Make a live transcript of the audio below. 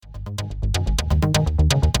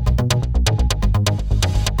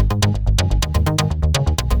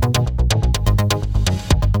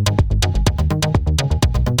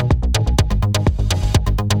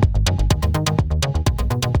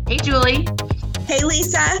Hey,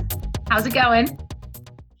 Lisa. How's it going?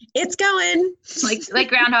 It's going. Like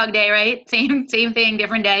Groundhog Day, right? Same thing,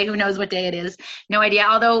 different day. Who knows what day it is? No idea.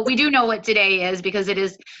 Although we do know what today is because it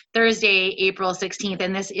is Thursday, April 16th,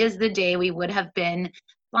 and this is the day we would have been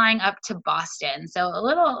flying up to Boston. So a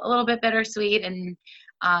little bit bittersweet. And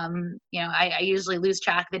I usually lose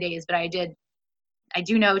track of the days, but I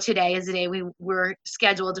do know today is the day we were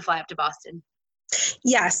scheduled to fly up to Boston.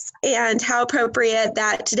 Yes, and how appropriate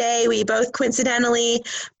that today we both coincidentally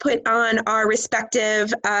put on our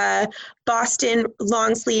respective Boston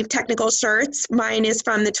long sleeve technical shirts. Mine is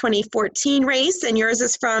from the 2014 race and yours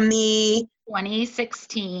is from the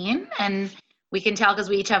 2016. And we can tell because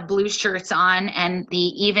we each have blue shirts on, and the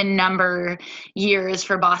even number years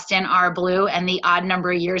for Boston are blue and the odd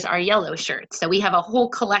number years are yellow shirts. So we have a whole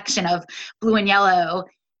collection of blue and yellow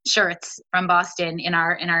shirts from Boston in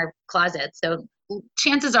our closet. So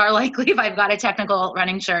chances are likely if I've got a technical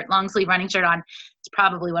running shirt, long sleeve running shirt on, it's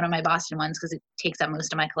probably one of my Boston ones because it takes up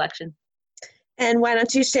most of my collection. And why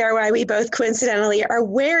don't you share why we both coincidentally are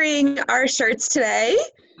wearing our shirts today?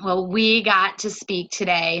 Well, we got to speak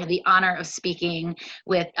today, the honor of speaking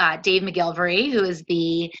with Dave McGillivray, who is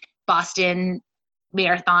the Boston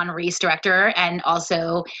Marathon race director, and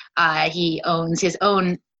also he owns his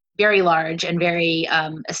own very large and very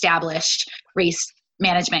established race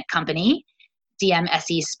management company,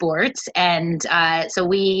 DMSE Sports. And so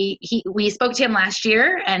we spoke to him last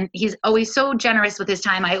year, and he's always so generous with his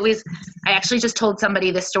time. I actually just told somebody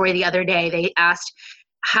this story the other day. They asked,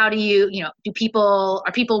 how do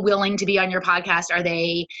are people willing to be on your podcast? Are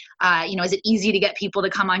they, is it easy to get people to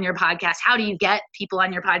come on your podcast? How do you get people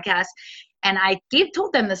on your podcast? And I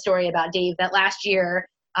told them the story about Dave, that last year,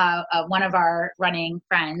 one of our running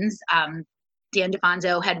friends, Dan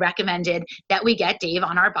DeFonso, had recommended that we get Dave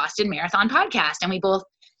on our Boston Marathon podcast. And we both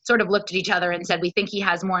sort of looked at each other and said, we think he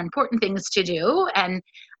has more important things to do. And,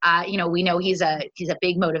 we know he's a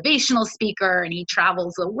big motivational speaker and he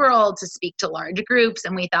travels the world to speak to large groups.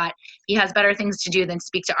 And we thought he has better things to do than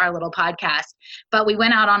speak to our little podcast. But we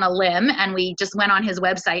went out on a limb and we just went on his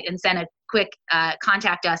website and sent a quick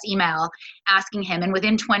contact us email asking him. And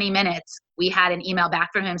within 20 minutes, we had an email back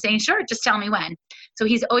from him saying, sure, just tell me when. So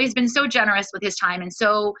he's always been so generous with his time and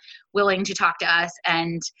so willing to talk to us.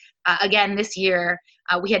 And again, this year,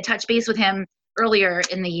 we had touched base with him earlier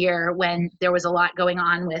in the year when there was a lot going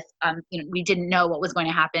on with, we didn't know what was going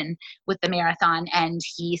to happen with the marathon. And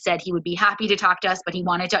he said he would be happy to talk to us, but he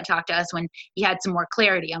wanted to talk to us when he had some more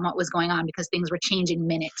clarity on what was going on because things were changing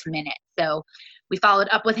minute to minute. So we followed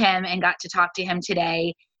up with him and got to talk to him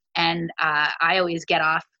today. And I always get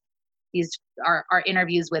off our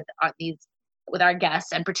interviews with our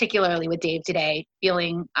guests, and particularly with Dave today,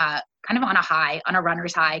 feeling kind of on a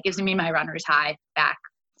runner's high. It gives me my runner's high back.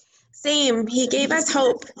 Same. He gave us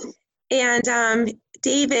hope. And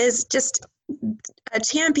Dave is just a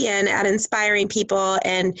champion at inspiring people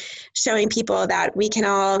and showing people that we can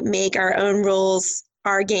all make our own rules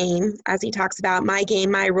our game, as he talks about, my game,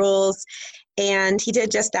 my rules. And he did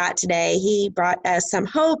just that today. He brought us some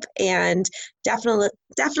hope and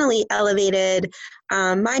definitely elevated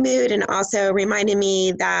my mood, and also reminded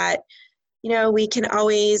me that, we can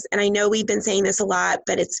always, and I know we've been saying this a lot,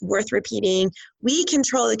 but it's worth repeating, we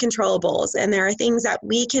control the controllables, and there are things that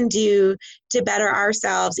we can do to better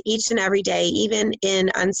ourselves each and every day, even in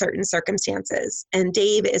uncertain circumstances. And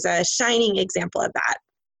Dave is a shining example of that.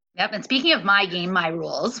 Yep. And speaking of my game, my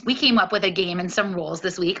rules, we came up with a game and some rules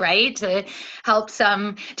this week, right? To help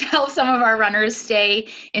some of our runners stay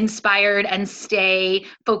inspired and stay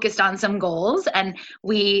focused on some goals. And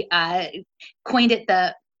we coined it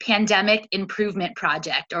the Pandemic Improvement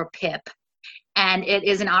Project, or PIP. And it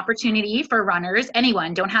is an opportunity for runners,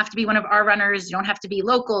 anyone, don't have to be one of our runners, you don't have to be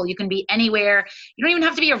local, you can be anywhere, you don't even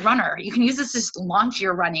have to be a runner. You can use this to launch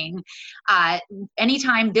your running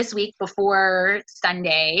anytime this week before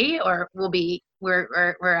Sunday, or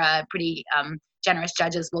we're pretty generous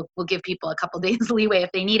judges. We'll give people a couple days leeway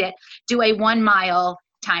if they need it. Do a 1 mile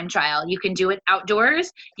time trial. You can do it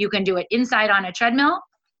outdoors, you can do it inside on a treadmill.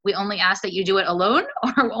 We only ask that you do it alone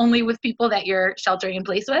or only with people that you're sheltering in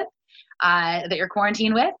place with, that you're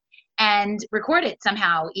quarantined with, and record it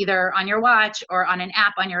somehow, either on your watch or on an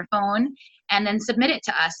app on your phone, and then submit it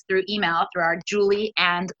to us through email through our Julie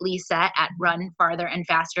and Lisa at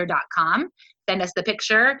runfartherandfaster.com. Send us the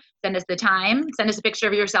picture, send us the time, send us a picture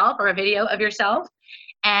of yourself or a video of yourself,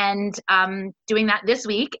 and doing that this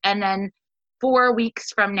week. And then 4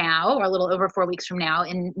 weeks from now, or a little over 4 weeks from now,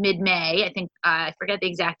 in mid-May, I think, I forget the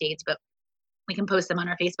exact dates, but we can post them on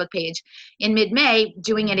our Facebook page, in mid-May,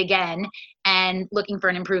 doing it again and looking for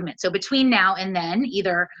an improvement. So between now and then,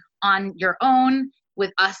 either on your own,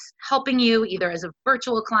 with us helping you either as a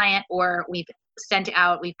virtual client, or we've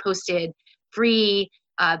posted free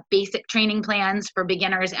basic training plans for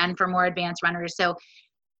beginners and for more advanced runners. So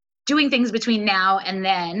doing things between now and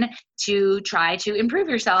then to try to improve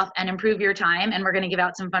yourself and improve your time. And we're going to give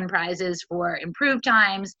out some fun prizes for improved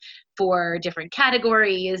times for different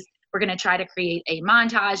categories. We're going to try to create a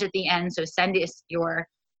montage at the end. So send us your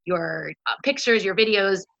pictures, your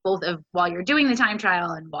videos, both of while you're doing the time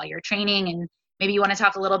trial and while you're training. And maybe you want to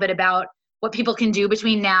talk a little bit about what people can do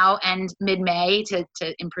between now and mid-May to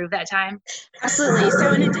improve that time. Absolutely.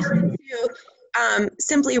 So in addition to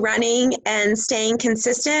simply running and staying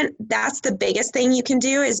consistent, that's the biggest thing you can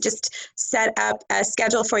do, is just set up a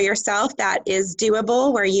schedule for yourself that is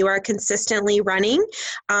doable, where you are consistently running.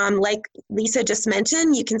 Like Lisa just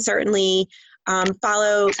mentioned, you can certainly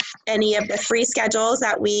follow any of the free schedules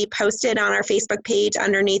that we posted on our Facebook page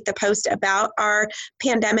underneath the post about our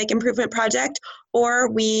pandemic improvement project, or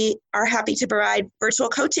we are happy to provide virtual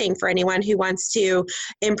coaching for anyone who wants to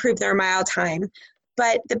improve their mile time.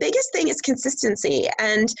 But the biggest thing is consistency.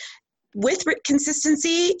 And with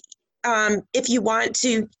consistency, if you want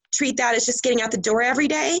to treat that as just getting out the door every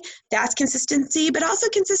day, that's consistency. But also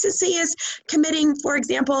consistency is committing, for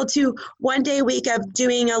example, to 1 day a week of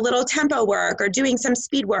doing a little tempo work or doing some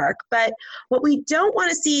speed work. But what we don't want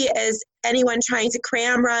to see is anyone trying to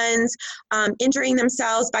cram runs, injuring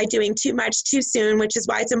themselves by doing too much too soon, which is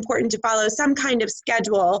why it's important to follow some kind of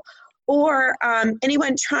schedule, or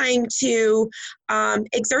anyone trying to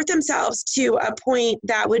exert themselves to a point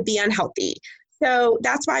that would be unhealthy. So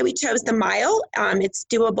that's why we chose the mile. It's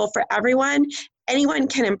doable for everyone. Anyone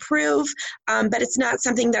can improve, but it's not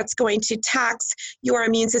something that's going to tax your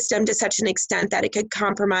immune system to such an extent that it could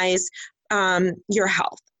compromise your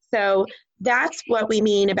health. So that's what we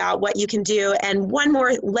mean about what you can do. And one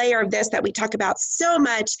more layer of this that we talk about so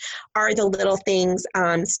much are the little things: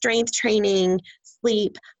 strength training,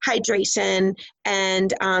 sleep, hydration,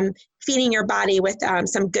 and feeding your body with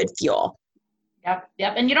some good fuel.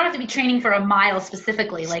 Yep. And you don't have to be training for a mile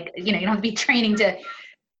specifically. Like, you don't have to be training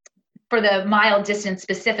for the mile distance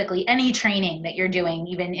specifically. Any training that you're doing,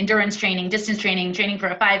 even endurance training, distance training, training for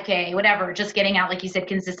a 5K, whatever, just getting out, like you said,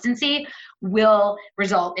 consistency will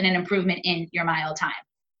result in an improvement in your mile time.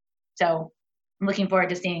 So I'm looking forward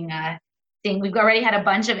to seeing we've already had a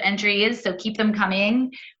bunch of entries, so keep them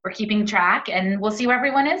coming. We're keeping track, and we'll see where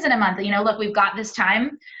everyone is in a month. Look, we've got this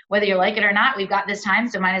time, whether you like it or not, we've got this time,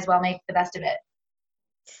 so might as well make the best of it.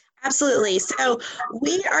 Absolutely. So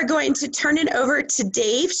we are going to turn it over to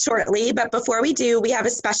Dave shortly, but before we do, we have a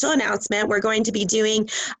special announcement. We're going to be doing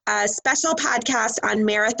a special podcast on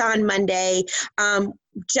Marathon Monday,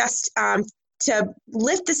 to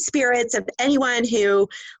lift the spirits of anyone who,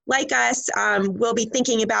 like us, will be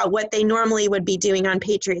thinking about what they normally would be doing on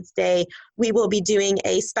Patriots Day. We will be doing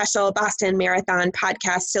a special Boston Marathon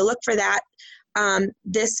podcast, so look for that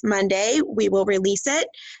this Monday. We will release it.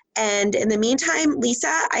 And in the meantime,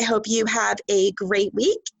 Lisa, I hope you have a great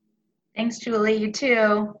week. Thanks, Julie. You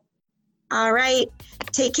too. All right.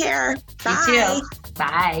 Take care. Bye. You too.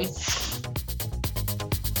 Bye.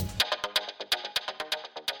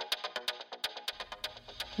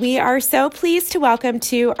 We are so pleased to welcome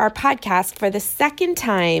to our podcast for the second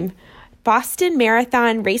time Boston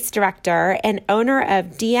Marathon race director and owner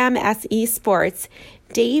of DMSE Sports,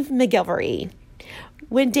 Dave McGilvary.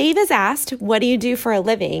 When Dave is asked, "What do you do for a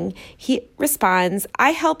living?" he responds, "I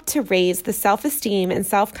help to raise the self-esteem and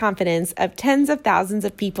self-confidence of tens of thousands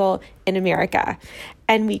of people in America."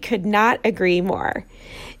 And we could not agree more.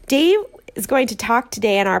 Dave is going to talk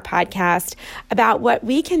today on our podcast about what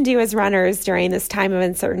we can do as runners during this time of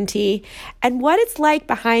uncertainty and what it's like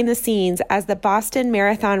behind the scenes as the Boston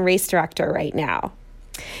Marathon race director right now.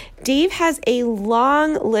 Dave has a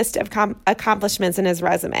long list of accomplishments in his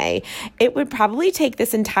resume. It would probably take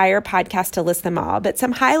this entire podcast to list them all, but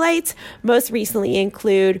some highlights most recently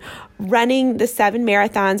include running the 7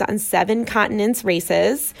 marathons on 7 continents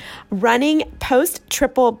races, running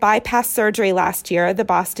post-triple bypass surgery last year, the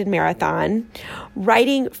Boston Marathon,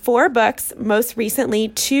 writing 4 books, most recently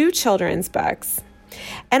 2 children's books,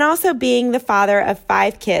 and also being the father of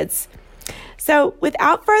 5 kids. So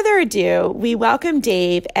without further ado, we welcome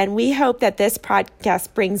Dave, and we hope that this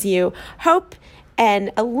podcast brings you hope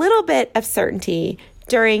and a little bit of certainty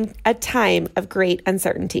during a time of great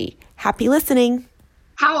uncertainty. Happy listening.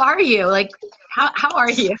 How are you? How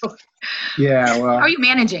are you? Yeah, well. How are you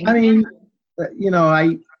managing? I mean,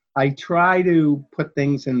 I try to put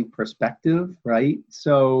things in perspective, right?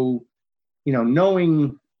 So,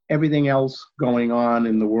 knowing everything else going on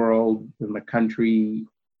in the world, in the country,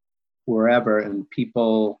 wherever, and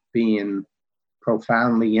people being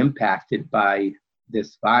profoundly impacted by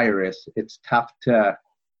this virus, it's tough to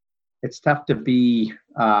be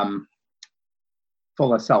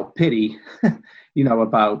full of self-pity,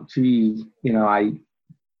 about, gee,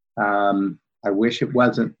 I wish it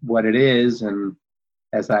wasn't what it is. And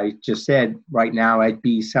as I just said, right now I'd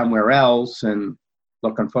be somewhere else and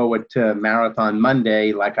looking forward to Marathon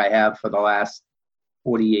Monday like I have for the last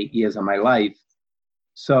 48 years of my life.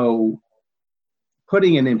 So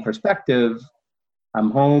putting it in perspective, I'm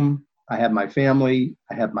home, I have my family,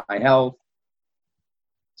 I have my health,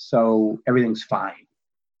 so everything's fine,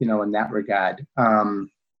 in that regard.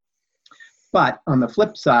 But on the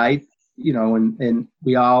flip side, and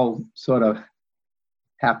we all sort of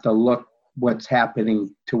have to look what's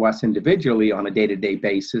happening to us individually on a day-to-day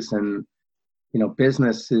basis. And,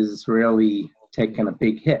 business is really taking a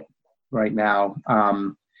big hit right now.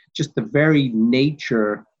 Just the very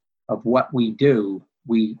nature of what we do,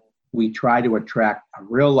 we try to attract a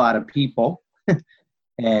real lot of people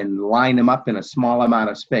and line them up in a small amount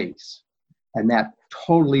of space. And that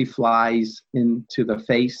totally flies into the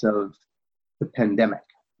face of the pandemic,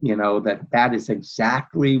 that is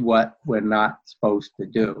exactly what we're not supposed to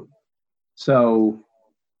do. So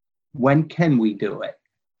when can we do it?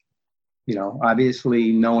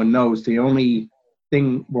 Obviously no one knows. The only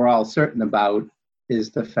thing we're all certain about is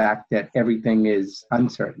the fact that everything is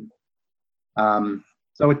uncertain. So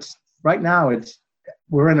right now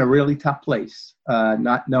we're in a really tough place,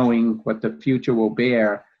 not knowing what the future will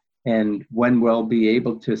bear and when we'll be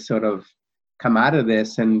able to sort of come out of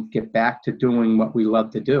this and get back to doing what we love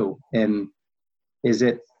to do. And is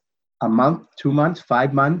it a month, 2 months,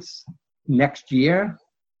 5 months, next year?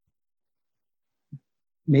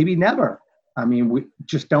 Maybe never. I mean, we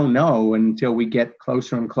just don't know until we get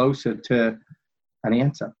closer and closer to an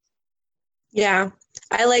answer. Yeah.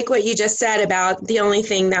 I like what you just said about the only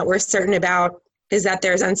thing that we're certain about is that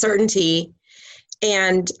there's uncertainty.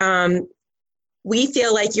 And we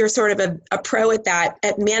feel like you're sort of a pro at that,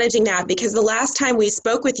 at managing that, because the last time we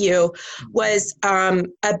spoke with you was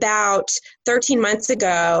about 13 months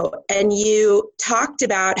ago, and you talked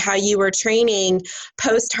about how you were training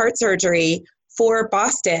post-heart surgery for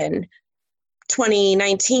Boston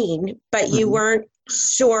 2019, but you weren't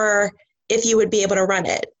sure if you would be able to run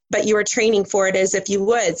it, but you were training for it as if you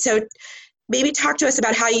would. So maybe talk to us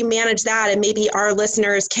about how you manage that, and maybe our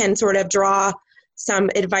listeners can sort of draw some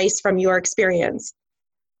advice from your experience.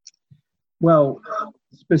 Well,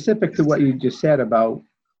 specific to what you just said about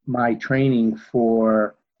my training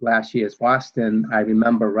for last year's Boston, I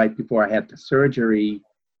remember right before I had the surgery,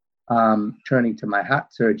 turning to my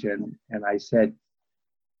heart surgeon, and I said,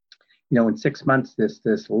 in 6 months,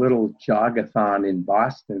 this little jogathon in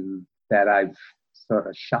Boston that I've sort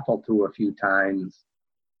of shuffled through a few times,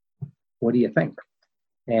 what do you think?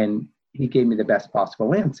 And he gave me the best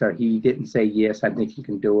possible answer. He didn't say, yes, I think you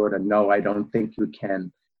can do it, or no, I don't think you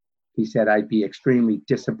can. He said, I'd be extremely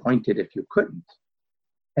disappointed if you couldn't.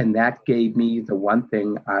 And that gave me the one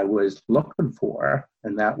thing I was looking for,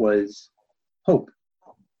 and that was hope.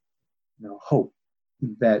 Hope.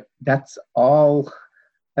 That's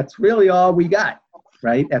really all we got,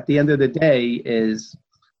 right? At the end of the day is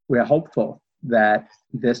we're hopeful that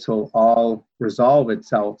this will all resolve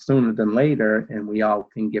itself sooner than later, and we all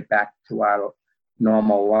can get back to our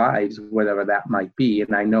normal lives, whatever that might be.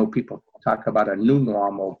 And I know people talk about a new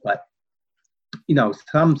normal, but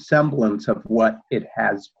some semblance of what it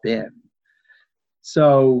has been.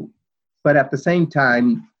 So, but at the same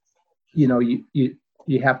time, you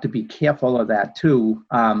have to be careful of that too,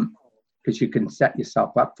 because you can set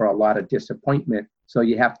yourself up for a lot of disappointment. So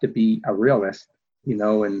you have to be a realist,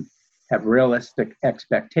 and have realistic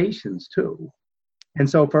expectations too. And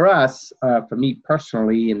so for us, for me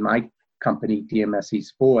personally, in my company, DMSE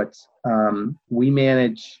Sports, we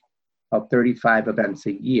manage about 35 events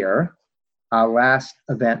a year. Our last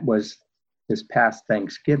event was this past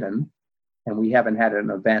Thanksgiving, and we haven't had an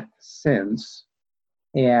event since.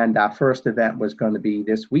 And our first event was going to be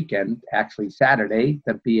this weekend, actually Saturday,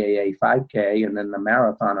 the BAA 5K, and then the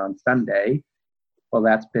marathon on Sunday. Well,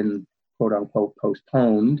 that's been quote unquote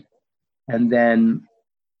postponed. And then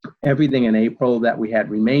everything in April that we had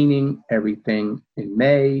remaining, everything in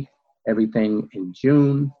May, everything in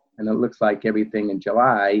June, and it looks like everything in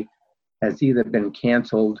July has either been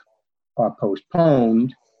canceled or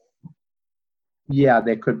postponed. Yeah,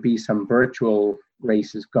 there could be some virtual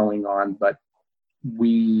races going on, but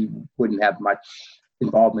we wouldn't have much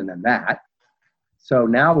involvement in that. So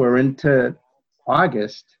now we're into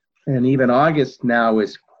August, and even August now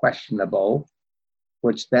is questionable,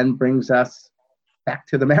 which then brings us back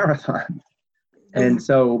to the marathon. And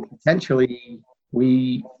so potentially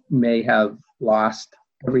we may have lost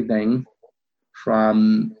everything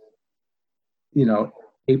from,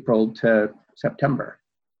 April to September.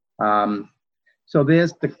 So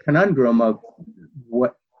there's the conundrum of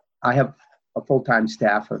what I have a full-time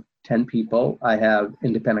staff of 10 people. I have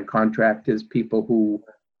independent contractors, people who,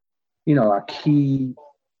 are key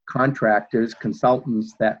contractors,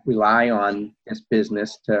 consultants that rely on this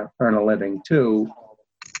business to earn a living too.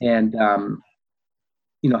 And,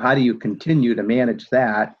 how do you continue to manage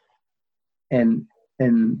that and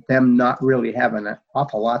them not really having an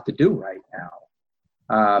awful lot to do right now?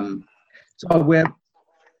 So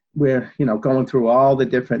we're going through all the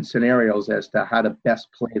different scenarios as to how to best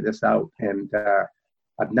play this out. And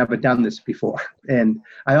I've never done this before. And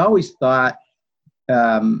I always thought,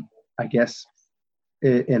 I guess,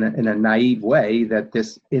 in a naive way, that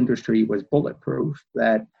this industry was bulletproof,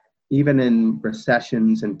 that even in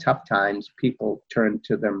recessions and tough times, people turn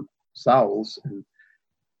to themselves and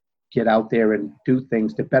get out there and do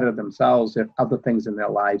things to better themselves if other things in their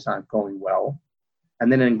lives aren't going well. And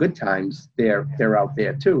then in good times, they're out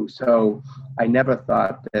there too. So I never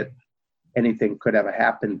thought that anything could ever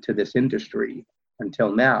happen to this industry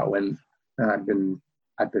until now, and I've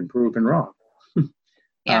been proven wrong.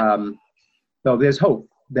 Yeah. So there's hope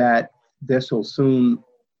that this will soon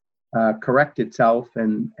correct itself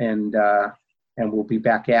and we'll be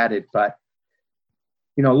back at it. But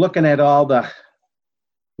looking at all the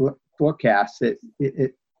forecasts,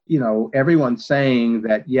 it everyone's saying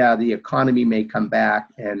that, the economy may come back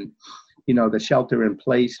and, the shelter in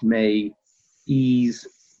place may ease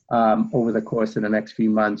over the course of the next few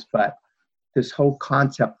months. But this whole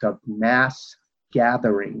concept of mass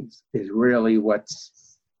gatherings is really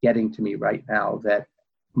what's getting to me right now, that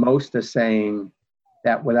most are saying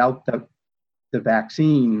that without the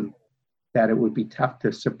vaccine, that it would be tough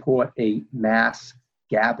to support a mass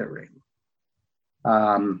gathering.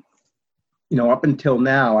 Up until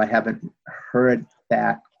now, I haven't heard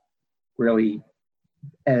that really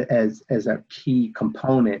as a key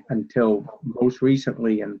component until most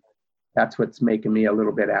recently, and that's what's making me a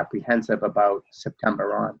little bit apprehensive about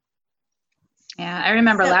September on. Yeah, I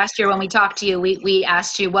remember last year when we talked to you, we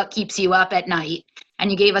asked you what keeps you up at night, and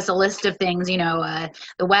you gave us a list of things, the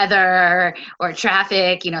weather or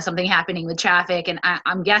traffic, something happening with traffic, and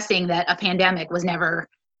I'm guessing that a pandemic was never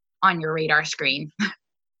on your radar screen.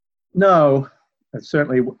 No,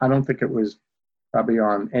 certainly, I don't think it was probably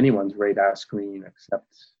on anyone's radar screen except,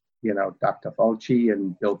 Dr. Fauci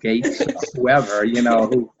and Bill Gates, whoever,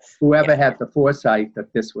 whoever had the foresight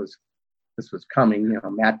that this was coming,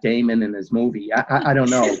 Matt Damon in his movie. I don't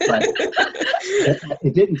know, but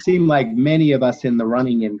it didn't seem like many of us in the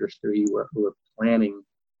running industry were planning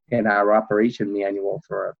in our operation manual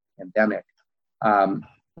for a pandemic.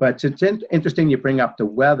 But it's interesting you bring up the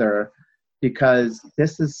weather, because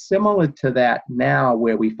this is similar to that now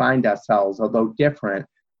where we find ourselves, although different,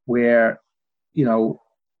 where, 2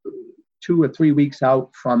 or 3 weeks out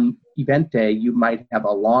from event day, you might have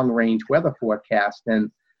a long range weather forecast. And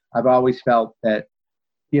I've always felt that,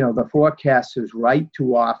 the forecast is right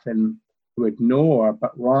too often to ignore,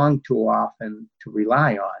 but wrong too often to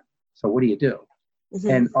rely on. So what do you do? Mm-hmm.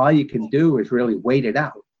 And all you can do is really wait it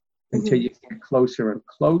out until you get closer and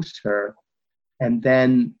closer. And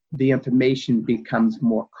then the information becomes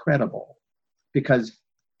more credible, because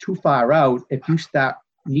too far out, if you start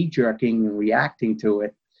knee-jerking and reacting to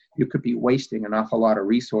it, you could be wasting an awful lot of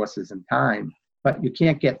resources and time. But you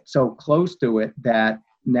can't get so close to it that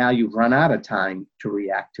now you've run out of time to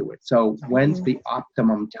react to it. So when's the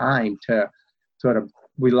optimum time to sort of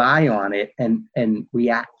rely on it and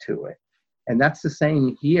react to it? And that's the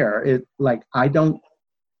same here. I don't,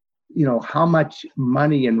 how much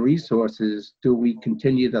money and resources do we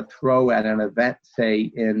continue to throw at an event,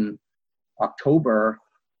 say in October,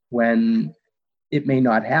 when it may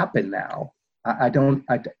not happen now? I'm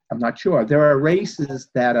not sure. There are races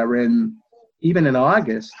that are even in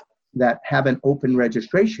August that haven't opened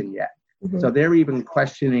registration yet. Mm-hmm. So they're even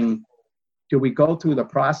questioning, do we go through the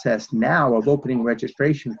process now of opening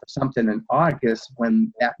registration for something in August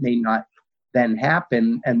when that may not then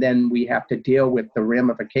happen, and then we have to deal with the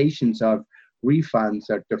ramifications of refunds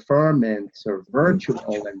or deferments or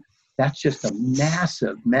virtual, and that's just a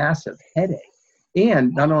massive, massive headache.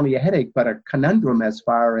 And not only a headache, but a conundrum as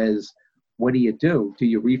far as, what do you do? Do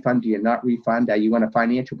you refund? Do you not refund? Are you in a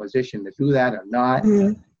financial position to do that or not?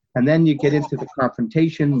 Mm-hmm. And then you get into the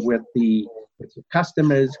confrontation with the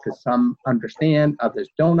customers, because some understand, others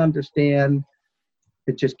don't understand.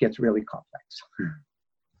 It just gets really complex.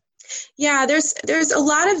 Yeah, there's a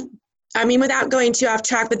lot of, without going too off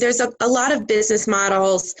track, but there's a lot of business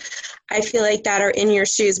models, I feel like, that are in your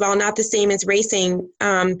shoes. While not the same as racing,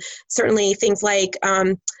 certainly things like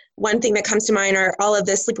one thing that comes to mind are all of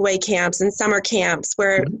the sleepaway camps and summer camps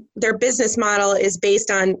where their business model is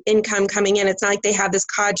based on income coming in. It's not like they have this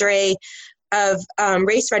cadre of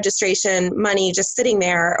race registration money just sitting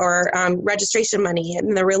there, or registration money,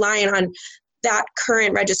 and they're relying on that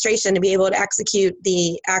current registration to be able to execute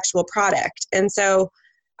the actual product. And so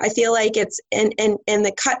I feel like it's and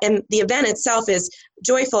the event itself is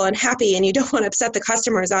joyful and happy, and you don't want to upset the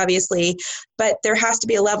customers, obviously, but there has to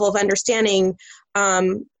be a level of understanding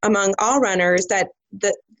among all runners that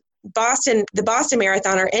the Boston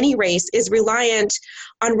Marathon, or any race, is reliant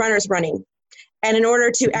on runners running. And in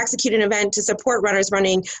order to execute an event to support runners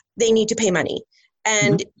running, they need to pay money.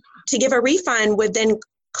 And to give a refund would then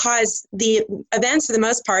cause the events, for the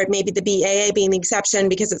most part, maybe the BAA being the exception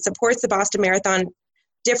because it supports the Boston Marathon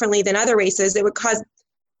differently than other races, it would cause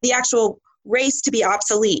the actual race to be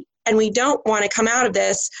obsolete. And we don't want to come out of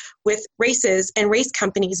this with races and race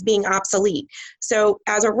companies being obsolete. So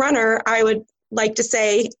as a runner, I would like to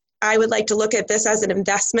say, I would like to look at this as an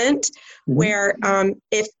investment where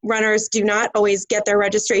if runners do not always get their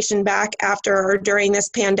registration back after or during this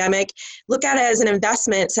pandemic, look at it as an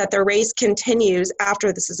investment so that their race continues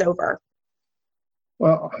after this is over.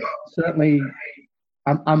 Well, certainly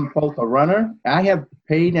I'm both a runner. I have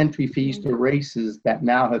paid entry fees to races that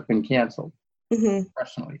now have been canceled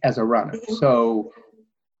personally as a runner. So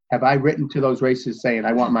have I written to those races saying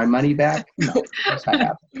I want my money back? No, of course I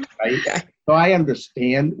haven't, right? Yeah. So I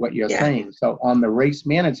understand what you're saying. So on the race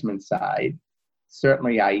management side,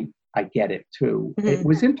 certainly I get it too. It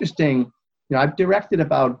was interesting. You know, I've directed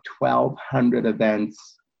about 1,200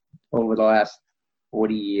 events over the last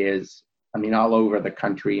 40 years. I mean, all over the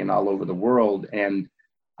country and all over the world. And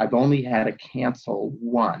I've only had to cancel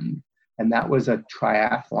one. And that was a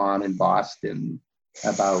triathlon in Boston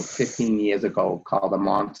about 15 years ago called the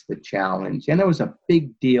Monster Challenge. And it was a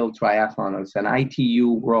big deal triathlon. It was an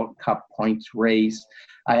ITU World Cup points race.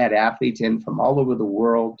 I had athletes in from all over the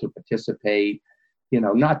world to participate, you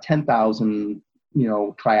know, not 10,000, you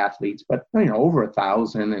know, triathletes, but, you know, over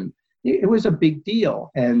 1,000. And it was a big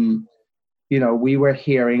deal. And, you know, we were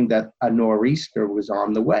hearing that a nor'easter was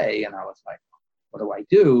on the way. And I was like, what do I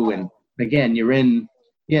do? And again, you're in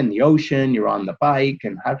the ocean, you're on the bike,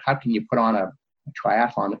 and how can you put on a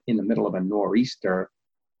triathlon in the middle of a nor'easter?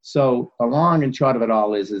 So the long and short of it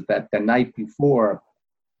all is that the night before,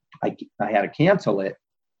 I had to cancel it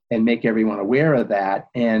and make everyone aware of that.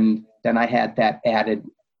 And then I had that added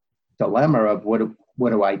dilemma of what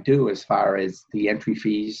do I do as far as the entry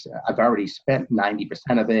fees? I've already spent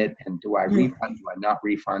 90% of it, and do I refund? Do I not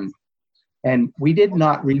refund? And we did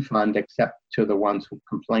not refund except to the ones who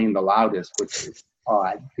complained the loudest, which is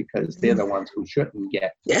odd because they're the ones who shouldn't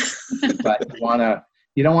get. Yeah. But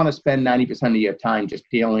you don't want to spend 90% of your time just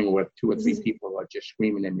dealing with 2 or 3 people who are just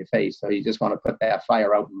screaming in your face. So you just want to put that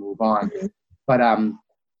fire out and move on. But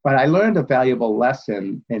I learned a valuable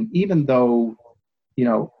lesson. And even though, you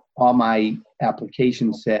know, all my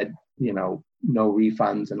applications said, you know, no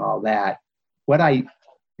refunds and all that, what I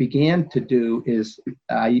began to do is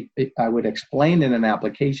I would explain in an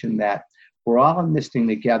application that we're all in this thing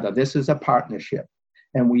together. This is a partnership,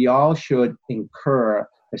 and we all should incur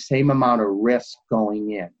the same amount of risk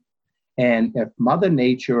going in. And if Mother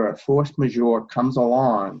Nature or force majeure comes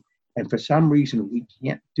along, and for some reason we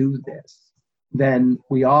can't do this, then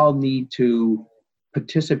we all need to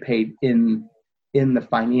participate in the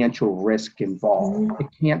financial risk involved. It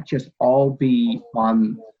can't just all be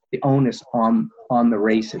on the onus on the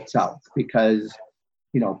race itself, because,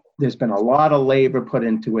 you know, there's been a lot of labor put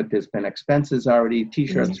into it. There's been expenses already,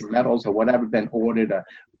 t-shirts or medals or whatever been ordered,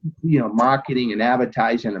 you know, marketing and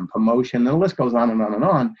advertising and promotion, and the list goes on and on and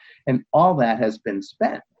on. And all that has been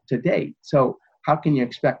spent to date. So how can you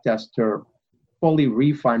expect us to fully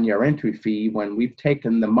refund your entry fee when we've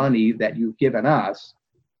taken the money that you've given us,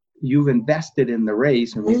 you've invested in the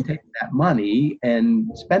race, and we've taken that money and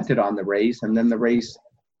spent it on the race, and then the race,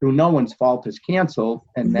 through no one's fault, is canceled,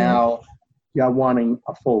 and now you're wanting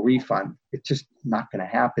a full refund? It's just not going to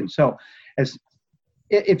happen. So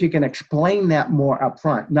if you can explain that more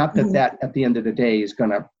upfront, not that that at the end of the day is going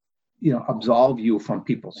to, you know, absolve you from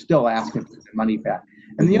people still asking for their money back.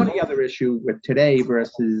 And the only other issue with today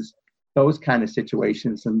versus those kind of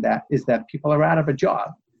situations and that is that people are out of a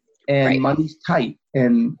job and money's tight.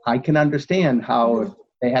 And I can understand how if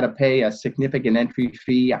they had to pay a significant entry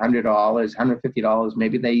fee, $100, $150,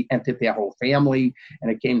 maybe they entered their whole family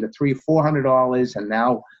and it came to $300, $400, and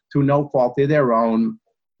now through no fault of their own,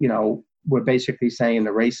 you know, we're basically saying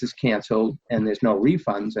the race is canceled and there's no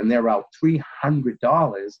refunds, and they're out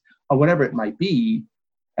 $300 or whatever it might be.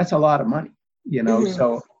 That's a lot of money, you know.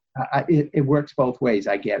 So it works both ways.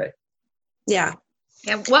 I get it. Yeah.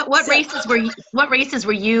 Yeah. What races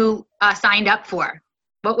were you signed up for?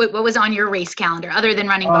 What was on your race calendar other than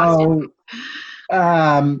running Boston?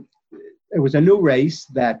 It was a new race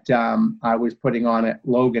that I was putting on at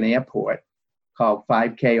Logan Airport called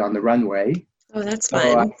 5K on the Runway. Oh, that's So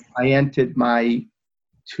fun. I entered my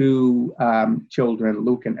two children,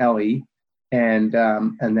 Luke and Ellie, and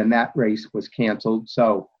then that race was canceled.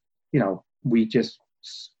 So,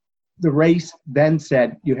 the race then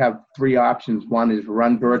said you have three options. One is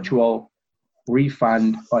run virtual,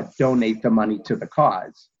 refund, or donate the money to the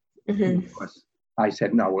cause. Mm-hmm. Of course, I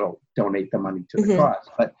said, no, we'll donate the money to the cause.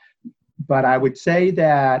 But I would say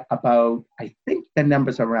that I think the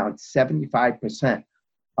number's around 75%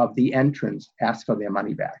 of the entrants ask for their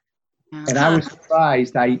money back. And I was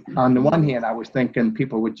surprised. On the one hand, I was thinking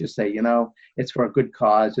people would just say, it's for a good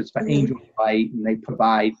cause. It's for Angel Flight, and they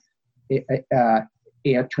provide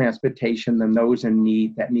air transportation than those in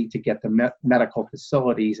need that need to get to medical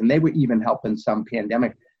facilities. And they were even helping some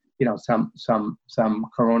pandemic, some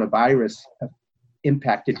coronavirus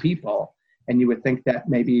impacted people. And you would think that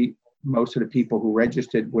maybe most of the people who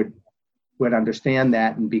registered would understand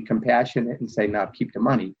that and be compassionate and say, no, keep the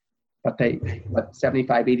money. But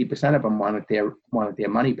 75, 80% of them wanted their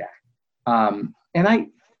money back. And I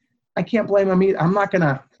can't blame them either. I'm not going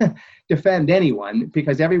to defend anyone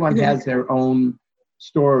because everyone has their own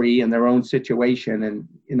story and their own situation. And,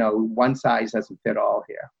 one size doesn't fit all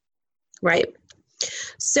here. Right.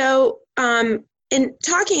 So, in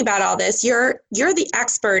talking about all this, you're the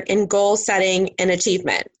expert in goal setting and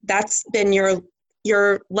achievement. That's been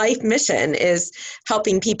your life mission, is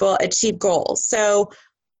helping people achieve goals. So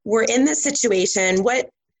we're in this situation.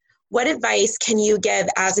 What advice can you give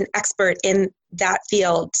as an expert in that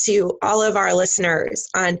field to all of our listeners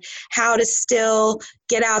on how to still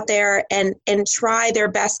get out there and try their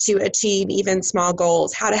best to achieve even small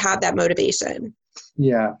goals, how to have that motivation?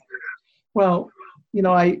 Yeah. Well,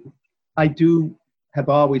 I do have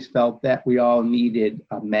always felt that we all needed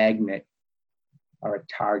a magnet or a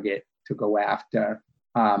target to go after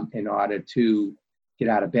in order to get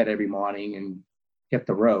out of bed every morning and hit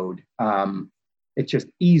the road. It's just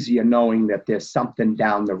easier knowing that there's something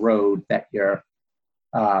down the road that you're,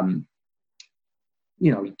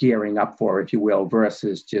 gearing up for, if you will,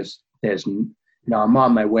 versus just I'm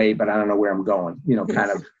on my way, but I don't know where I'm going,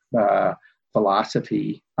 kind of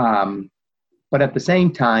philosophy. But at the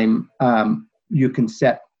same time, you can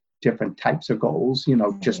set different types of goals,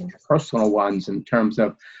 just personal ones in terms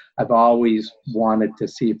of, I've always wanted to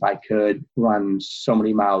see if I could run so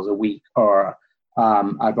many miles a week, or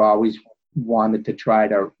I've always wanted to try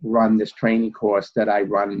to run this training course that I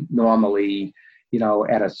run normally,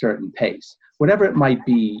 at a certain pace. Whatever it might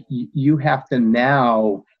be, you have to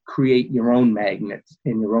now create your own magnets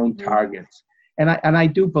and your own targets. And I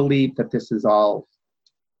do believe that this is all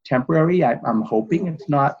temporary. I'm hoping it's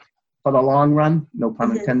not for the long run, no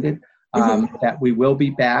pun intended, that we will be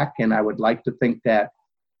back. And I would like to think that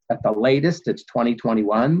at the latest, it's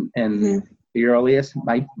 2021, and the earliest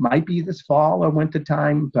might be this fall or winter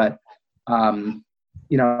time. But, I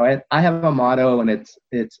have a motto, and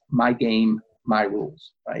it's my game, my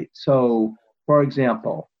rules, right? So, for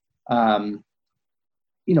example,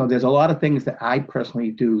 there's a lot of things that I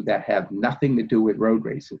personally do that have nothing to do with road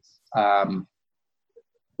races. I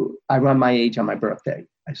run my age on my birthday.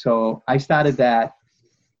 So I started that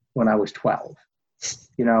when I was 12.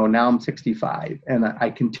 Now I'm 65, and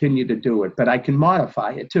I continue to do it. But I can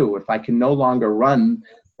modify it too. If I can no longer run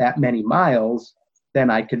that many miles,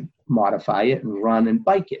 then I could modify it and run and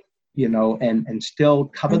bike it, and still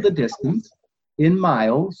cover the distance in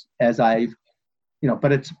miles as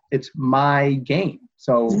but it's my game.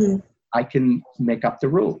 So I can make up the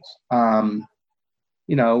rules. I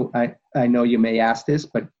know you may ask this,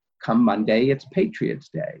 but come Monday, it's Patriots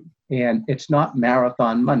Day. And it's not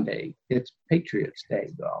Marathon Monday, it's Patriots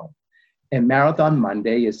Day, though. And Marathon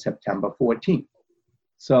Monday is September 14th.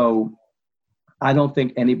 So I don't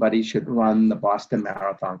think anybody should run the Boston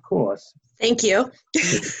Marathon course. Thank you.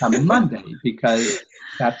 It's coming Monday, because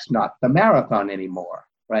that's not the marathon anymore,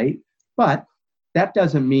 right? But that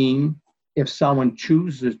doesn't mean if someone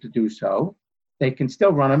chooses to do so, they can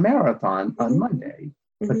still run a marathon on Monday.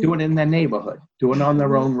 But do it in their neighborhood, do it on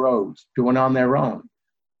their own roads, do it on their own.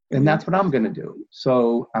 And that's what I'm going to do.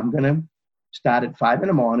 So I'm going to start at 5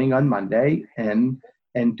 a.m. on Monday and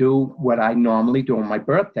do what I normally do on my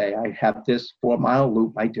birthday. I have this 4-mile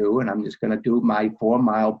loop I do, and I'm just going to do my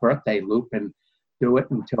 4-mile birthday loop and do it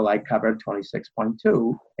until I cover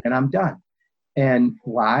 26.2, and I'm done. And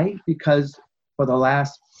why? Because for the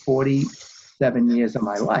last 47 years of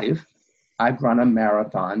my life, I've run a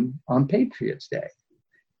marathon on Patriots Day.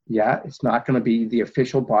 Yeah, it's not going to be the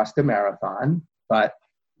official Boston Marathon, but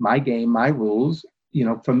my game, my rules,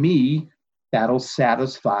 for me, that'll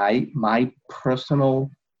satisfy my personal,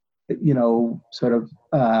 sort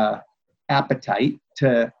of appetite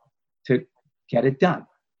to get it done.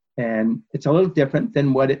 And it's a little different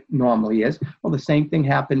than what it normally is. Well, the same thing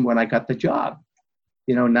happened when I got the job.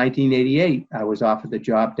 In 1988, I was offered the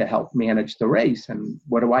job to help manage the race. And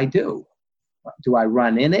what do? Do I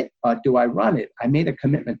run in it or do I run it? I made a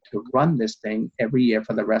commitment to run this thing every year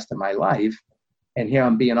for the rest of my life. And here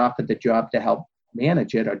I'm being offered the job to help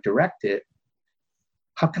manage it or direct it.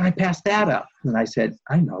 How can I pass that up? And I said,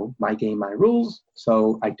 I know, my game, my rules.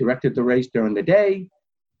 So I directed the race during the day.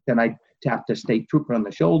 Then I tapped a state trooper on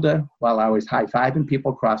the shoulder while I was high-fiving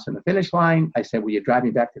people crossing the finish line. I said, will you drive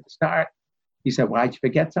me back to the start? He said, well, did you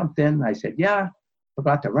forget something? I said, yeah,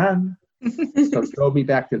 forgot to run. So he drove me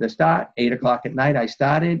back to the start. 8 o'clock at night, I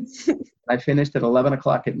started. I finished at 11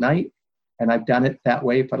 o'clock at night. And I've done it that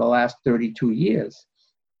way for the last 32 years.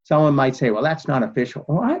 Someone might say, well, that's not official.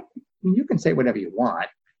 What? You can say whatever you want.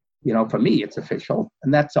 For me, it's official.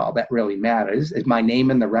 And that's all that really matters. Is my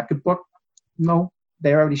name in the record book? No,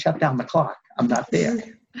 they already shut down the clock. I'm not there.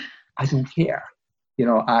 I don't care.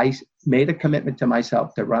 I made a commitment to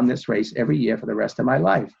myself to run this race every year for the rest of my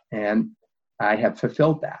life. And I have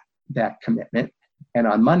fulfilled that commitment. And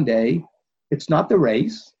on Monday, it's not the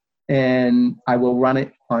race. And I will run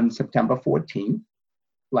it on September 14th,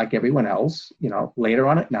 like everyone else, later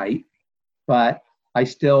on at night. But I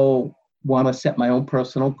still want to set my own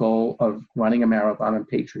personal goal of running a marathon on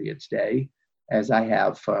Patriots Day, as I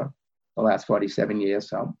have for the last 47 years.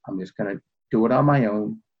 So I'm just going to do it on my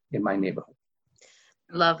own in my neighborhood.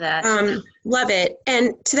 Love that. Love it.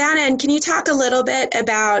 And to that end, can you talk a little bit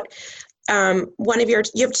about you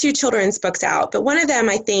have 2 children's books out, but one of them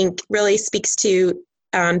I think really speaks to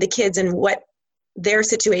the kids and what their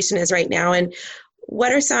situation is right now. And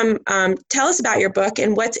what are some, tell us about your book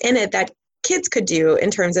and what's in it that kids could do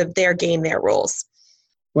in terms of their game, their rules.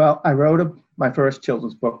 Well, I wrote my first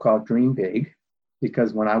children's book called Dream Big,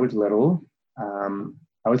 because when I was little,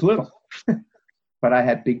 but I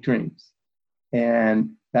had big dreams.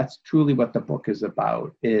 And that's truly what the book is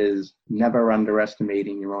about, is never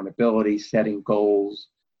underestimating your own ability, setting goals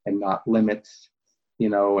and not limits,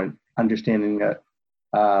 and understanding that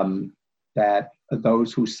that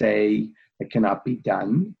those who say it cannot be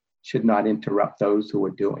done should not interrupt those who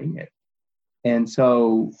are doing it. And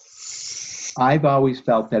so I've always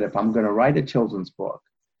felt that if I'm going to write a children's book,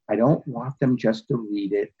 I don't want them just to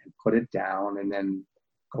read it and put it down and then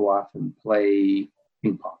go off and play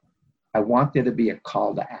ping pong. I want there to be a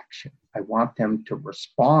call to action. I want them to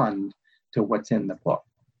respond to what's in the book.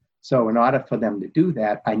 So in order for them to do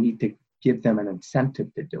that, I need to give them an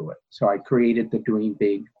incentive to do it. So I created the Dream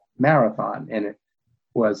Big Marathon, and it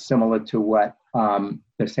was similar to what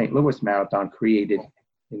the St. Louis Marathon created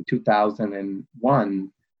in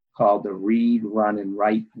 2001, called the Read, Run, and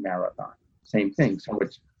Write Marathon. Same thing. So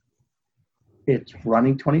it's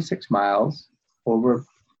running 26 miles over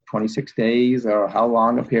 26 days or how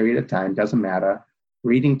long a period of time, doesn't matter,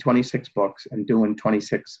 reading 26 books and doing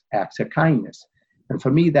 26 acts of kindness. And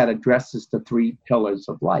for me, that addresses the 3 pillars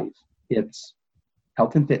of life. It's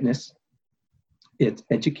health and fitness, it's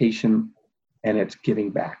education, and it's giving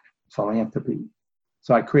back, philanthropy.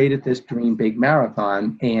 So I created this Dream Big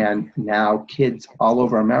Marathon, and now kids all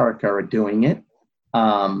over America are doing it.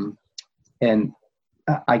 And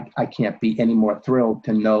I can't be any more thrilled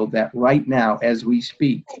to know that right now, as we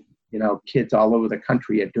speak, kids all over the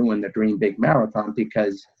country are doing the Dream Big Marathon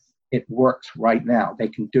because it works right now. They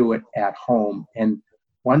can do it at home. And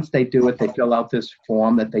once they do it, they fill out this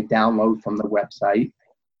form that they download from the website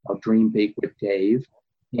of Dream Big with Dave.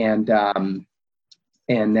 And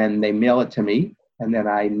then they mail it to me. And then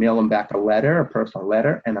I mail them back a personal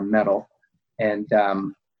letter, and a medal. And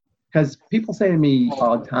because people say to me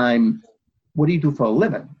all the time, what do you do for a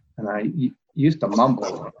living? And I used to mumble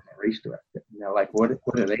when I race director. Like, what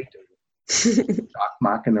do they do? Chalk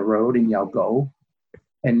marking the road and yell, go.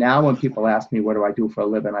 And now when people ask me, what do I do for a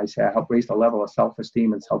living? I say, I help raise the level of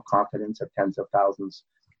self-esteem and self-confidence of tens of thousands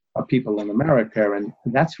of people in America. And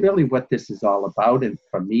that's really what this is all about. And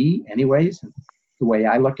for me, anyways, the way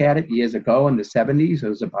I look at it, years ago in the 70s, it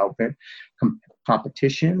was about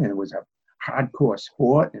competition, and it was a hardcore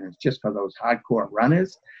sport, and it's just for those hardcore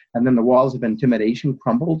runners. And then the walls of intimidation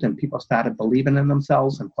crumbled, and people started believing in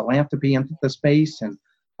themselves, and philanthropy entered the space, and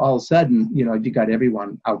all of a sudden, you got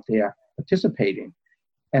everyone out there participating.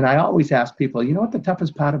 And I always ask people, what the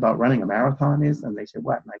toughest part about running a marathon is? And they say,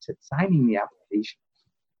 what? And I said, signing the application,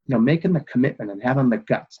 making the commitment and having the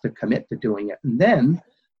guts to commit to doing it. And then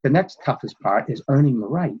the next toughest part is earning the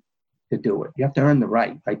right to do it. You have to earn the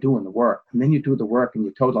right by doing the work. And then you do the work and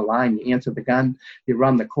you toe the line, you answer the gun, you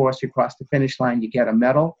run the course, you cross the finish line, you get a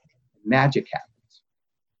medal, magic happens.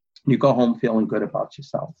 You go home feeling good about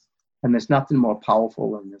yourself. And there's nothing more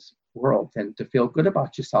powerful in this world than to feel good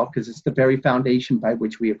about yourself, because it's the very foundation by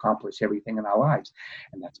which we accomplish everything in our lives.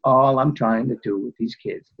 And that's all I'm trying to do with these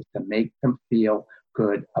kids, is to make them feel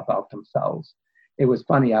good about themselves. It was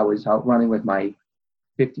funny, I was out running with my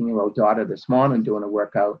 15-year-old daughter this morning doing a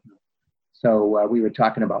workout. So we were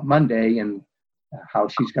talking about Monday and how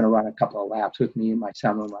she's going to run a couple of laps with me, and my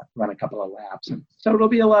son will run a couple of laps. And so it'll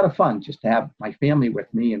be a lot of fun just to have my family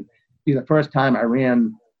with me, and be the first time I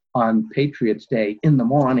ran on Patriots Day in the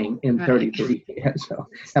morning in 33 years. So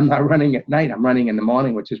I'm not running at night, I'm running in the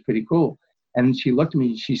morning, which is pretty cool. And she looked at me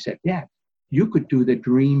and she said, "Dad, you could do the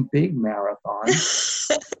Dream Big Marathon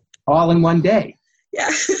all in one day." Yeah.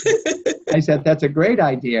 I said, "That's a great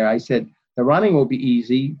idea." I said, "The running will be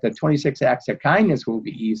easy. The 26 acts of kindness will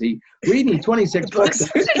be easy. Reading 26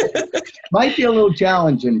 books might be a little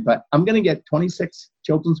challenging, but I'm going to get 26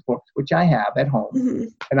 children's books, which I have at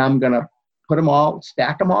home, and I'm going to put them all,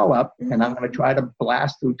 stack them all up, and I'm going to try to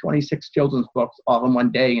blast through 26 children's books all in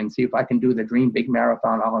one day and see if I can do the Dream Big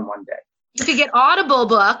Marathon all in one day." You could get Audible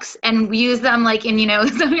books and use them like in,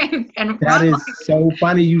 and that is so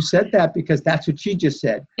funny you said that, because that's what she just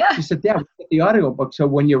said. Yeah. She said, "Yeah, get the audio book. So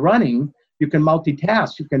when you're running, you can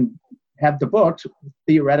multitask. You can have the books,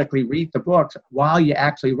 theoretically read the books while you're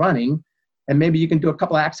actually running. And maybe you can do a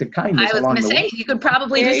couple of acts of kindness I was along going to the say, way. you could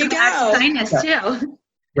probably do some acts of kindness too.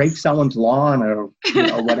 Break someone's lawn or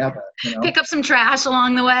whatever. Pick up some trash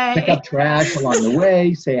along the way. Pick up trash along the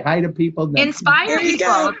way. Say hi to people. Inspire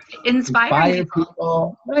people. Inspire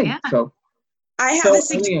people. Right. Yeah. So I have a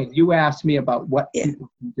Leanne, you asked me about what people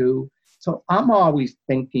can do. So I'm always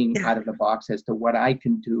thinking out of the box as to what I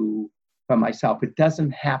can do for myself. It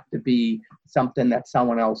doesn't have to be something that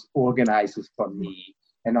someone else organizes for me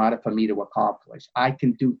in order for me to accomplish. I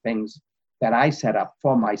can do things that I set up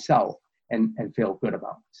for myself and feel good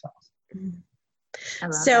about myself.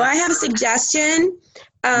 So I have a suggestion.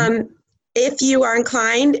 If you are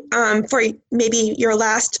inclined for maybe your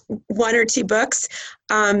last one or two books,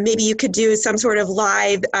 maybe you could do some sort of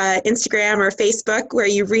live Instagram or Facebook where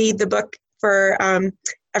you read the book for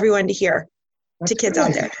everyone to hear, to kids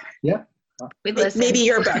out there. Yeah. Maybe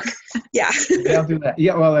your book. Yeah. Yeah, I'll do that.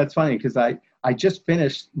 Yeah, well, that's funny because I just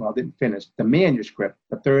finished, didn't finish, the manuscript,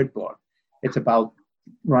 the third book. It's about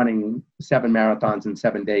running 7 marathons in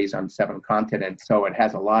 7 days on 7 continents. So it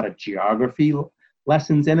has a lot of geography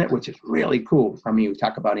lessons in it, which is really cool. I mean, we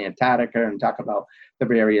talk about Antarctica and talk about the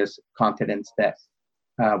various continents that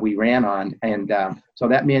we ran on. And so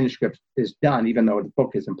that manuscript is done, even though the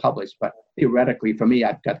book isn't published. But theoretically, for me,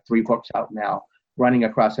 I've got 3 books out now, Running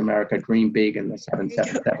Across America, Dream Big, and the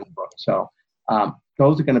 777 book. So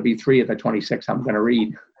those are going to be 3 of the 26 I'm going to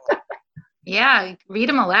read. Yeah, read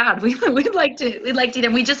them aloud. We'd like to.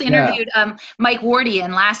 And we just interviewed Mike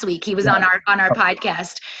Wardian last week. He was on our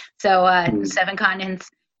podcast. So 7 continents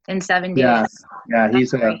in 7 days. Yeah,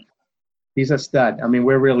 he's a stud. I mean,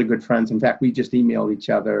 we're really good friends. In fact, we just emailed each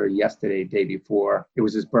other yesterday, day before. It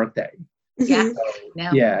was his birthday. Yeah.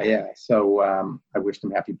 Yeah. So I wished him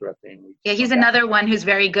happy birthday. Yeah, he's another one who's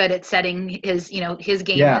very good at setting his game,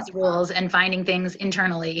 his rules, and finding things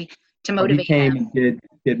internally to motivate him. He came and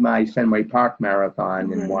did my Fenway Park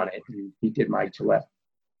Marathon and won it. And he did my Gillette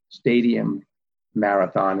Stadium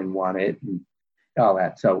Marathon and won it and all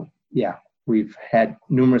that. So, yeah, we've had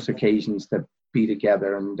numerous occasions to be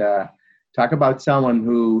together and talk about someone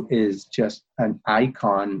who is just an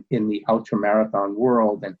icon in the ultra marathon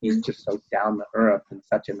world. And he's just so down to earth and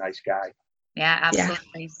such a nice guy. Yeah,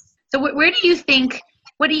 absolutely. Yeah. So where do you think,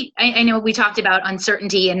 I know we talked about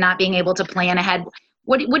uncertainty and not being able to plan ahead.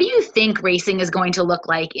 What do you think racing is going to look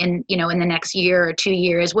like in the next year or 2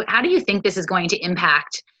 years? How do you think this is going to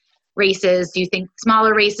impact races? Do you think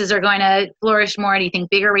smaller races are going to flourish more? Do you think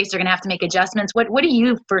bigger races are going to have to make adjustments? What do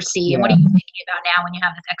you foresee, and what are you thinking about now when you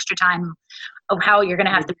have this extra time of how you're going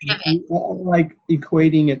to have to pivot? Like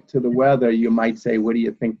equating it to the weather, you might say, what do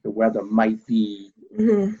you think the weather might be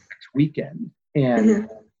next weekend? And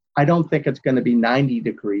I don't think it's going to be 90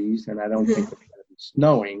 degrees, and I don't think it's going to be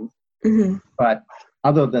snowing. But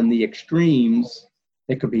other than the extremes,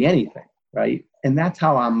 it could be anything, right? And that's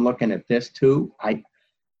how I'm looking at this too. I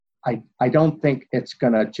don't think it's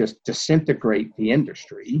going to just disintegrate the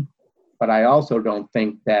industry, but I also don't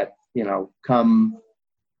think that, come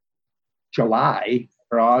July,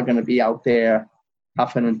 we're all going to be out there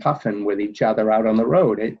huffing and puffing with each other out on the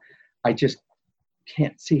road. I just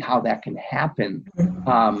can't see how that can happen.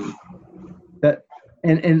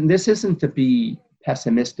 and this isn't to be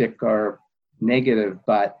pessimistic or negative,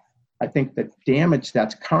 but I think the damage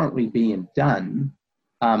that's currently being done,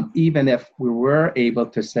 even if we were able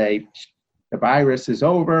to say the virus is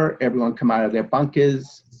over, everyone come out of their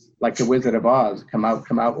bunkers like the Wizard of Oz, come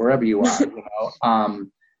out wherever you are, you know.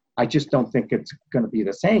 I just don't think it's going to be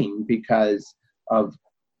the same because of,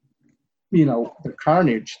 you know, the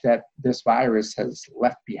carnage that this virus has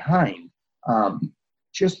left behind.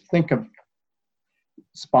 Just think of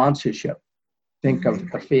sponsorship. Think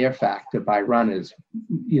of the fear factor by runners.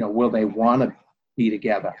 You know, will they want to be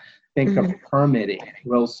together? Think of permitting.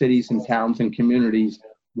 Will cities and towns and communities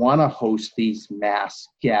want to host these mass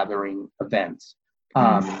gathering events?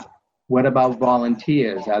 What about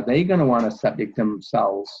volunteers? Are they going to want to subject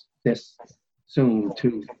themselves this soon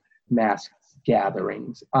to mass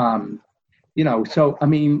gatherings? You know, so, I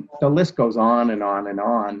mean, the list goes on and on and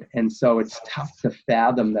on. And so it's tough to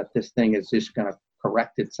fathom that this thing is just going to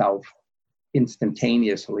correct itself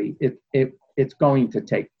instantaneously. It's going to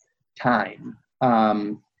take time.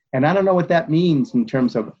 And I don't know what that means in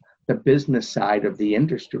terms of the business side of the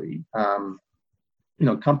industry. You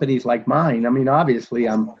know, companies like mine, I mean, obviously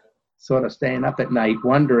I'm sort of staying up at night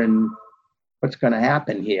wondering what's going to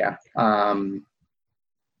happen here.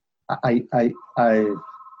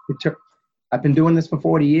 I've been doing this for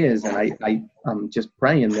 40 years, and I'm just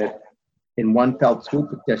praying that in one fell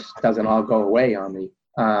swoop, it just doesn't all go away on me.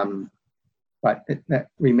 But that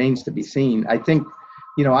remains to be seen. I think,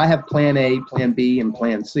 you know, I have plan A, plan B, and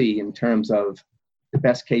plan C in terms of the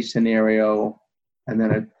best case scenario, and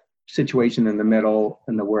then a situation in the middle,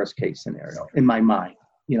 and the worst case scenario in my mind.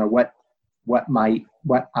 You know, what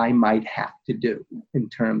I might have to do in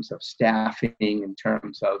terms of staffing, in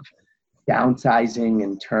terms of downsizing,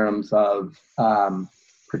 in terms of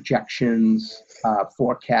projections,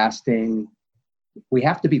 forecasting. We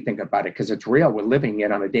have to be thinking about it because it's real. We're living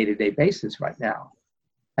it on a day-to-day basis right now.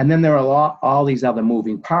 And then there are all these other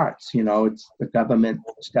moving parts. You know, it's the government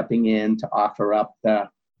stepping in to offer up the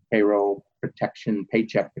payroll protection,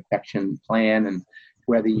 paycheck protection plan, and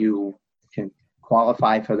whether you can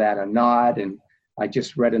qualify for that or not. And I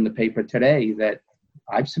just read in the paper today that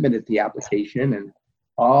I've submitted the application and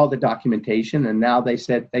all the documentation, and now they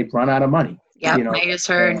said they've run out of money. Yeah, you know, I just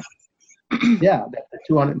heard. Yeah, that the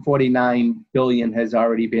 $249 billion has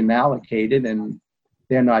already been allocated, and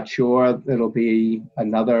they're not sure it'll be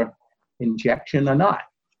another injection or not.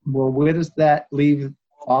 Well, where does that leave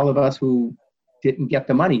all of us who didn't get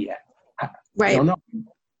the money yet? Right. I don't know.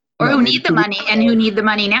 Or who need the money and who need the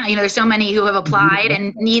money now. You know, there's so many who have applied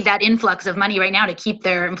and need that influx of money right now to keep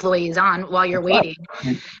their employees on while you're waiting.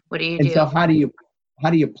 What do you do? And so how do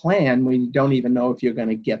you plan when you don't even know if you're going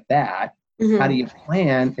to get that? How do you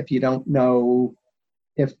plan if you don't know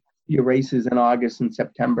if your races in August and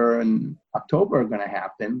September and October are going to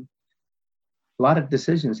happen? A lot of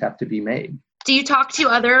decisions have to be made. Do you talk to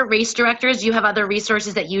other race directors? Do you have other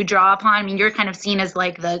resources that you draw upon? I mean, you're kind of seen as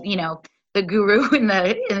like the, you know, the guru in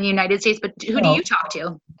the United States, but who do you talk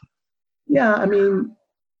to? Yeah, I mean,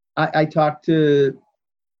 I talked to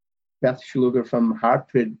Beth Schluger from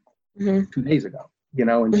Hartford 2 days ago, you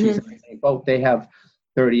know, and she's in the same boat. They have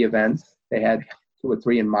 30 events. They had 2 or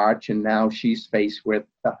 3 in March, and now she's faced with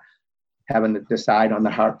having to decide on the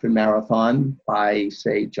Hartford Marathon by,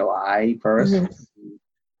 say, July 1st.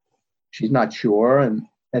 She's not sure, and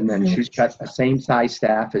then she's got the same size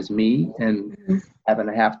staff as me, and having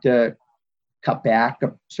to have to cut back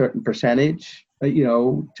a certain percentage, you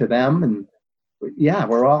know, to them. And yeah,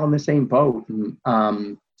 we're all in the same boat. And,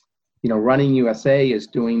 you know, Running USA is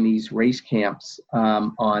doing these race camps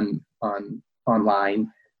online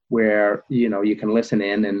where, you know, you can listen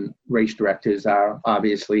in, and race directors are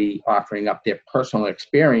obviously offering up their personal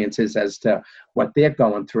experiences as to what they're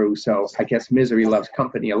going through. So I guess misery loves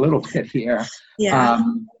company a little bit here. Yeah.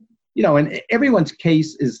 You know, and everyone's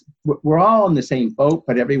case is, we're all in the same boat,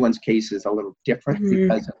 but everyone's case is a little different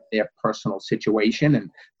because of their personal situation and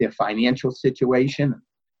their financial situation.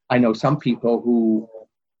 I know some people who,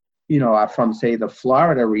 you know, are from, say, the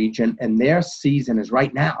Florida region, and their season is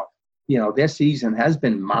right now. You know, their season has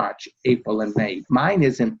been March, April, and May. Mine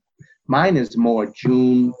isn't. Mine is more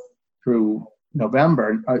June through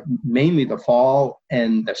November, mainly the fall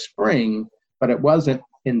and the spring, but it wasn't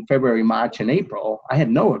in February, March, and April. I had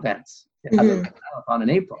no events other than marathon in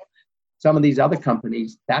April. Some of these other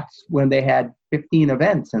companies, that's when they had 15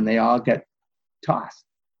 events and they all get tossed.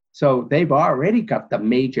 So they've already got the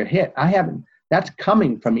major hit. I haven't. That's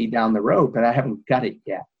coming for me down the road, but I haven't got it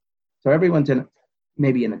yet. So everyone's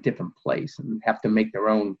maybe in a different place and have to make their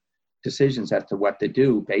own decisions as to what to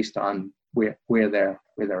do based on where they're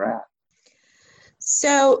at.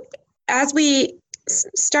 So as we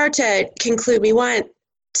start to conclude, we want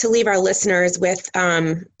to leave our listeners with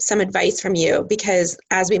some advice from you, because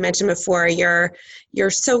as we mentioned before, you're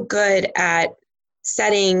so good at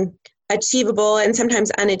setting achievable and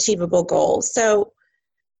sometimes unachievable goals. So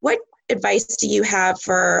what advice do you have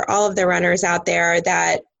for all of the runners out there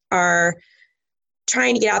that are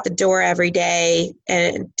trying to get out the door every day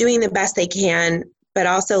and doing the best they can, but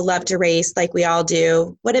also love to race like we all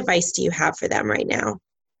do? What advice do you have for them right now?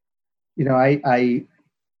 You know,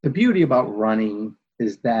 the beauty about running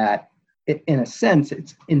is that in a sense,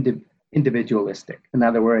 it's individualistic. In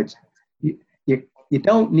other words, you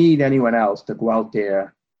don't need anyone else to go out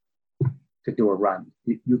there to do a run.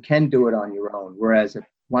 You can do it on your own. Whereas if you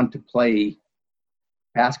want to play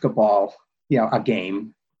basketball, a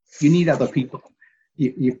game, you need other people.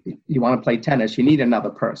 You want to play tennis, you need another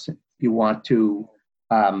person. You want to,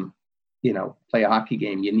 play a hockey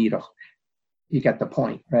game, you get the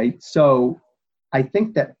point, right? So I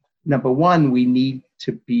think that number one, we need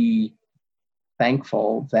to be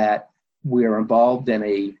thankful that we're involved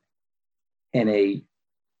in a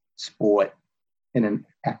sport, in an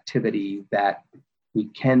activity that we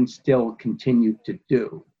can still continue to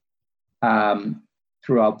do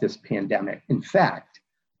throughout this pandemic. In fact,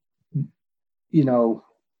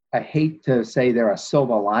 I hate to say there are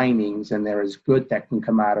silver linings and there is good that can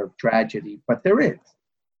come out of tragedy, but there is.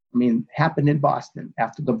 I mean, happened in Boston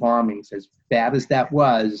after the bombings. As bad as that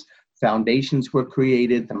was, foundations were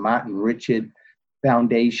created, the Martin Richard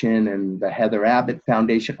Foundation and the Heather Abbott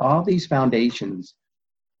Foundation, all these foundations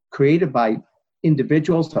created by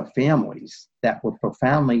individuals or families that were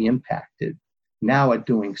profoundly impacted now are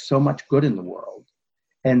doing so much good in the world.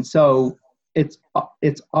 And so it's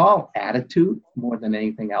all attitude more than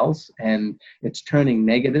anything else, and it's turning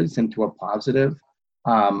negatives into a positive.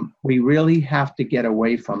 We really have to get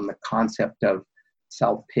away from the concept of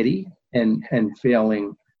self-pity and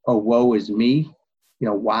feeling, oh, woe is me,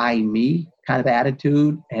 why me kind of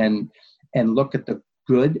attitude, and look at the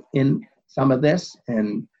good in some of this,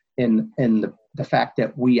 and in the fact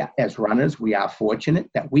that we as runners, we are fortunate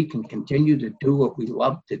that we can continue to do what we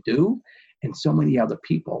love to do, and so many other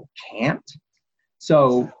people can't.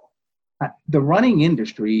 So the running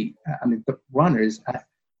industry, the runners,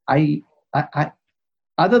 I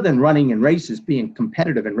other than running in races, being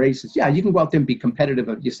competitive in races, yeah, you can go out there and be competitive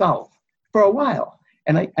of yourself for a while.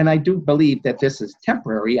 And I do believe that this is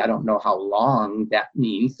temporary. I don't know how long that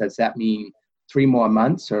means. Does that mean 3 more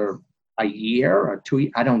months or a year or 2?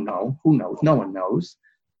 I don't know. Who knows? No one knows.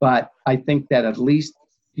 But I think that at least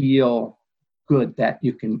feel good that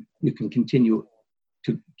you can continue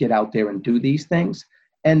to get out there and do these things.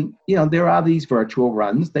 And, there are these virtual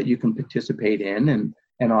runs that you can participate in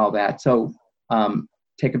and all that. So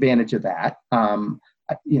take advantage of that.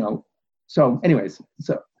 So anyways,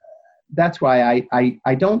 so that's why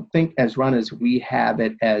I don't think as runners we have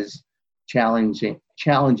it as challenging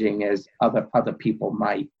as other people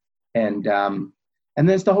might. And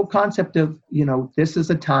there's the whole concept of, this is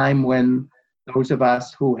a time when those of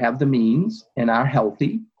us who have the means and are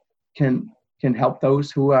healthy can help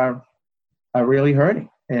those who are really hurting.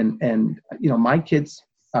 And my kids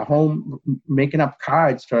are home making up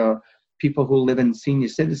cards for people who live in senior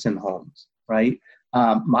citizen homes, right?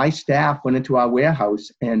 My staff went into our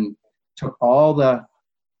warehouse and took all the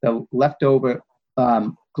leftover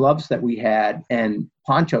gloves that we had and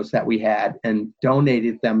ponchos that we had and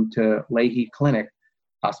donated them to Leahy Clinic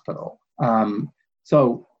Hospital.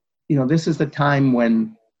 So, this is the time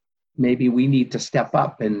when maybe we need to step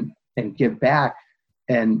up and give back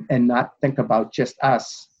and not think about just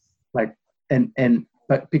us,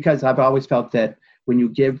 but because I've always felt that when you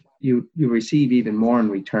give, you receive even more in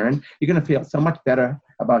return. You're going to feel so much better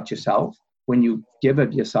about yourself when you give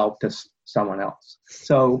of yourself to someone else.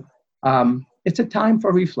 So it's a time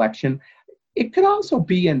for reflection. It could also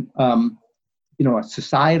be a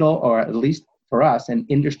societal, or at least for us, an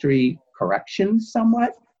industry correction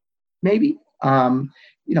somewhat, maybe.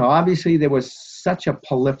 Obviously there was such a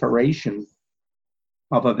proliferation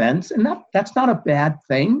of events, and that's not a bad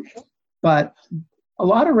thing, but a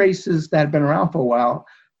lot of races that have been around for a while,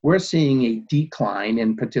 we're seeing a decline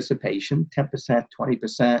in participation, 10%,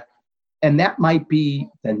 20%, and that might be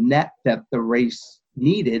the net that the race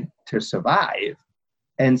needed to survive.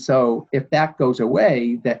 And so if that goes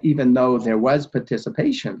away, that even though there was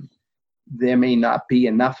participation, there may not be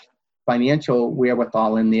enough financial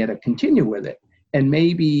wherewithal in there to continue with it. And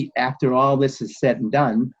maybe after all this is said and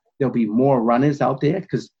done, there'll be more runners out there.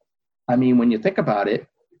 Because, when you think about it,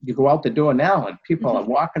 you go out the door now and people are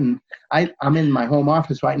walking. I'm in my home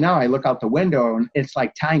office right now. I look out the window and it's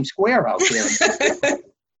like Times Square out there.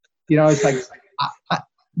 It's like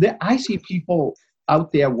I see people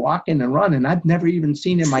out there walking and running I've never even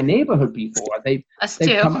seen in my neighborhood before. They've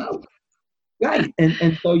come out. Right.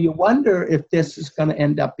 And so you wonder if this is going to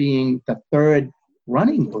end up being the third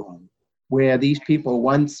running boom, where these people,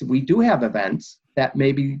 once we do have events that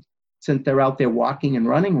maybe since they're out there walking and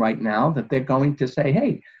running right now, that they're going to say,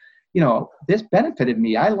 hey, this benefited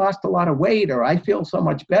me. I lost a lot of weight, or I feel so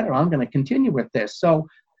much better. I'm going to continue with this. So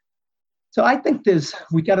I think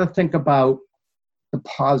we got to think about the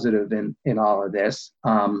positive in all of this,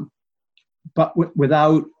 but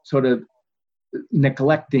without sort of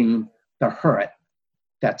neglecting the hurt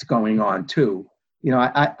that's going on too.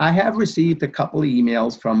 I have received a couple of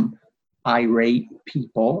emails from irate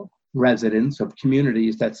people, residents of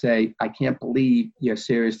communities that say, I can't believe you're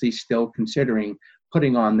seriously still considering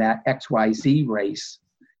putting on that XYZ race,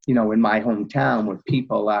 in my hometown where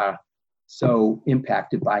people are so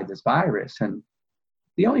impacted by this virus. And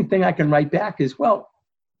the only thing I can write back is, well,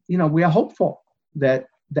 we are hopeful that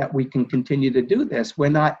we can continue to do this. We're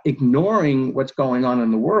not ignoring what's going on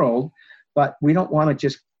in the world, but we don't want to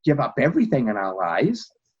just give up everything in our lives.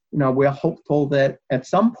 We're hopeful that at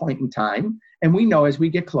some point in time, and we know as we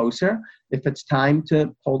get closer, if it's time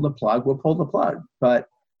to pull the plug, we'll pull the plug. But,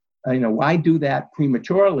 why do that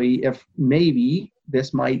prematurely if maybe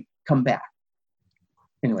this might come back?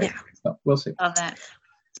 Anyway, so we'll see. Love that.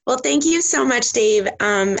 Well, thank you so much, Dave.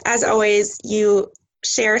 As always, you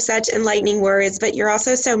share such enlightening words, but you're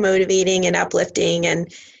also so motivating and uplifting, and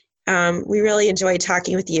we really enjoyed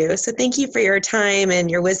talking with you. So thank you for your time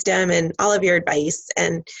and your wisdom and all of your advice.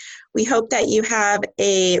 And we hope that you have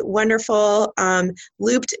a wonderful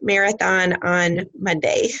looped marathon on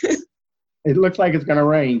Monday. It looks like it's going to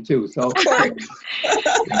rain too. So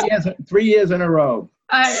 3 years in a row.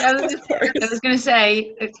 I was going to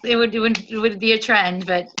say it would be a trend,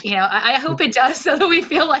 but I hope it does, so that we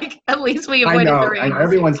feel like at least we avoided the rain. I know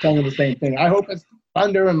everyone's telling the same thing. I hope it's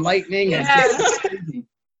thunder and lightning. Yeah.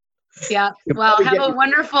 Yeah. Well, have a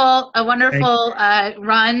wonderful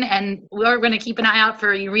run, and we're going to keep an eye out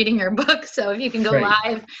for you reading your book. So if you can go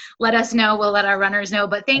live, let us know. We'll let our runners know.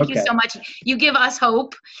 But thank you so much. You give us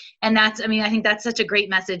hope, and I think that's such a great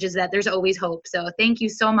message, is that there's always hope. So thank you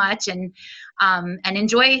so much, and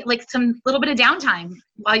enjoy some little bit of downtime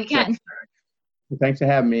while you can. Well, thanks for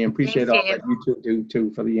having me. Appreciate all that you two do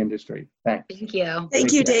too for the industry. Thanks. Thank you.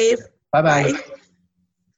 Thank you, Dave. Bye-bye. Bye.